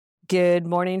Good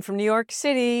morning from New York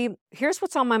City. Here's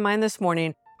what's on my mind this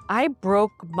morning. I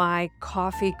broke my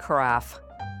coffee carafe,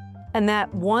 and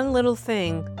that one little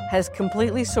thing has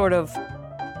completely sort of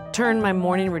turned my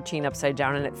morning routine upside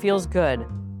down, and it feels good.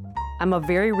 I'm a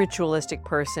very ritualistic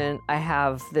person. I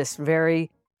have this very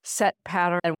set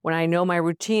pattern, and when I know my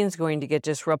routine's going to get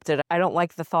disrupted, I don't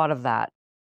like the thought of that.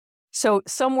 So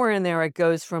somewhere in there, it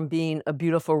goes from being a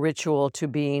beautiful ritual to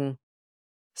being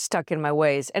stuck in my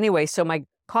ways. Anyway, so my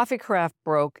coffee carafe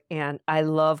broke, and I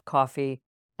love coffee,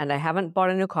 and I haven't bought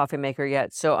a new coffee maker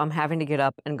yet, so I'm having to get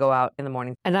up and go out in the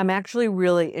morning. And I'm actually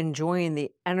really enjoying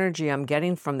the energy I'm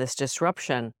getting from this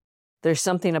disruption. There's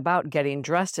something about getting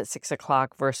dressed at 6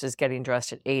 o'clock versus getting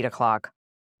dressed at 8 o'clock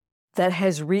that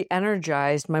has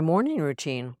re-energized my morning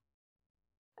routine.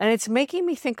 And it's making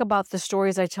me think about the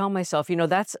stories I tell myself. You know,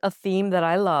 that's a theme that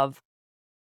I love.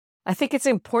 I think it's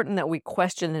important that we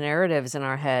question the narratives in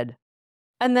our head.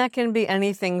 And that can be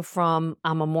anything from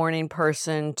I'm a morning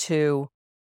person to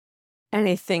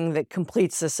anything that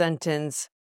completes the sentence,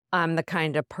 I'm the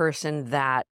kind of person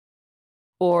that,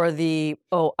 or the,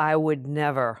 oh, I would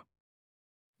never.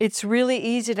 It's really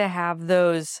easy to have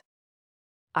those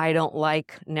I don't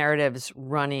like narratives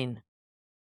running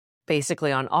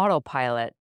basically on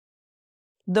autopilot.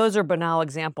 Those are banal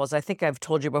examples. I think I've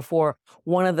told you before,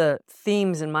 one of the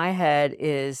themes in my head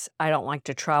is I don't like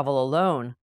to travel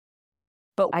alone.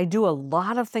 But I do a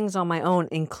lot of things on my own,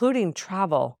 including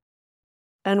travel.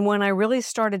 And when I really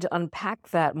started to unpack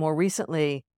that more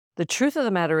recently, the truth of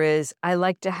the matter is I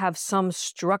like to have some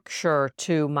structure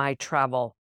to my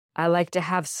travel. I like to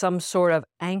have some sort of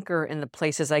anchor in the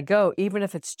places I go, even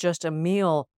if it's just a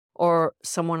meal or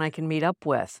someone I can meet up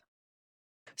with.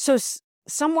 So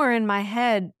somewhere in my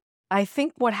head, I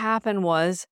think what happened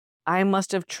was I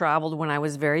must have traveled when I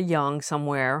was very young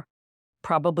somewhere,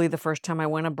 probably the first time I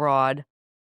went abroad,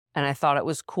 and I thought it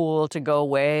was cool to go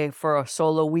away for a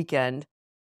solo weekend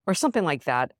or something like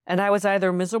that. And I was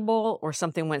either miserable or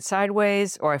something went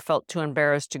sideways or I felt too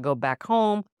embarrassed to go back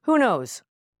home. Who knows?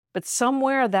 But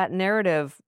somewhere that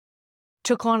narrative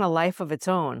took on a life of its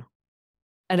own.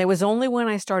 And it was only when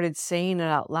I started saying it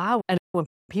out loud and when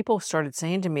people started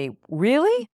saying to me,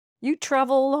 really? You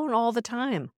travel alone all the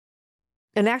time?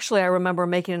 And actually, I remember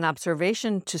making an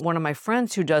observation to one of my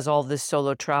friends who does all this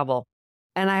solo travel.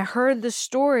 And I heard the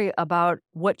story about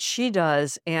what she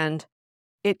does, and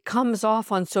it comes off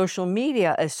on social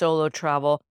media as solo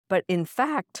travel. But in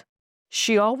fact,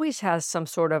 she always has some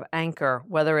sort of anchor,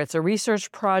 whether it's a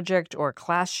research project or a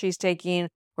class she's taking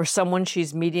or someone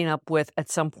she's meeting up with at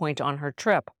some point on her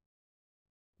trip.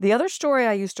 The other story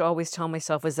I used to always tell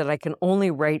myself is that I can only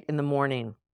write in the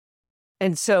morning.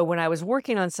 And so when I was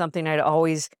working on something, I'd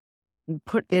always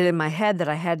put it in my head that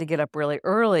I had to get up really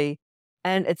early.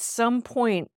 And at some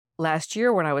point last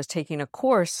year when I was taking a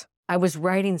course, I was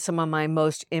writing some of my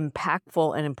most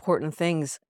impactful and important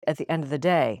things at the end of the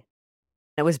day.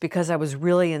 It was because I was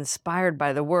really inspired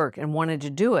by the work and wanted to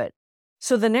do it.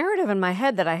 So the narrative in my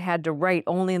head that I had to write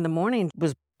only in the morning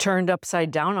was turned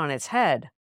upside down on its head.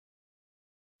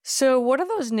 So what are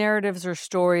those narratives or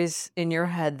stories in your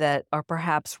head that are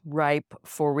perhaps ripe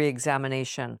for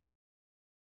re-examination?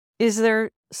 Is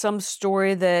there some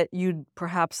story that you'd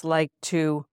perhaps like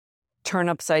to turn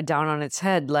upside down on its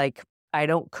head, like I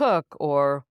don't cook,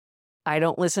 or I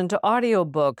don't listen to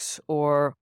audiobooks,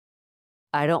 or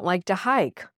I don't like to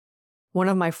hike? One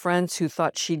of my friends who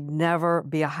thought she'd never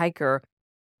be a hiker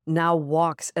now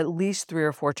walks at least 3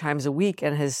 or 4 times a week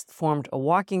and has formed a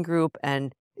walking group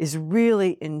and is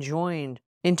really enjoying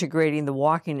integrating the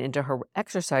walking into her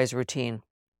exercise routine.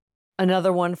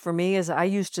 Another one for me is I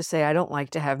used to say I don't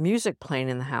like to have music playing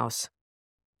in the house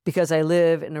because I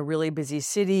live in a really busy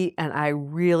city and I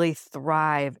really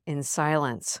thrive in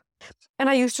silence. And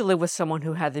I used to live with someone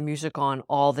who had the music on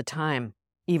all the time.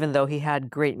 Even though he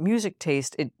had great music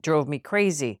taste, it drove me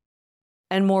crazy.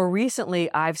 And more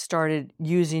recently, I've started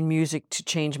using music to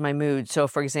change my mood. So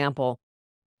for example,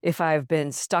 if I've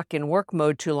been stuck in work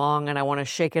mode too long and I want to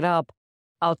shake it up,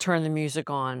 I'll turn the music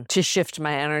on to shift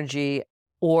my energy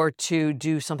or to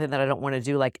do something that I don't want to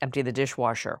do, like empty the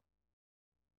dishwasher.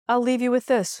 I'll leave you with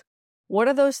this. What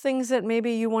are those things that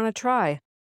maybe you want to try?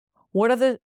 What are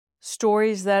the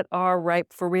stories that are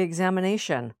ripe for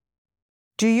re-examination?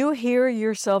 Do you hear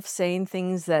yourself saying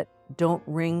things that don't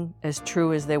ring as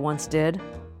true as they once did?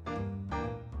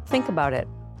 Think about it.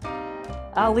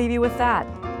 I'll leave you with that.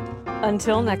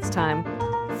 Until next time,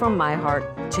 from my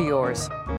heart to yours.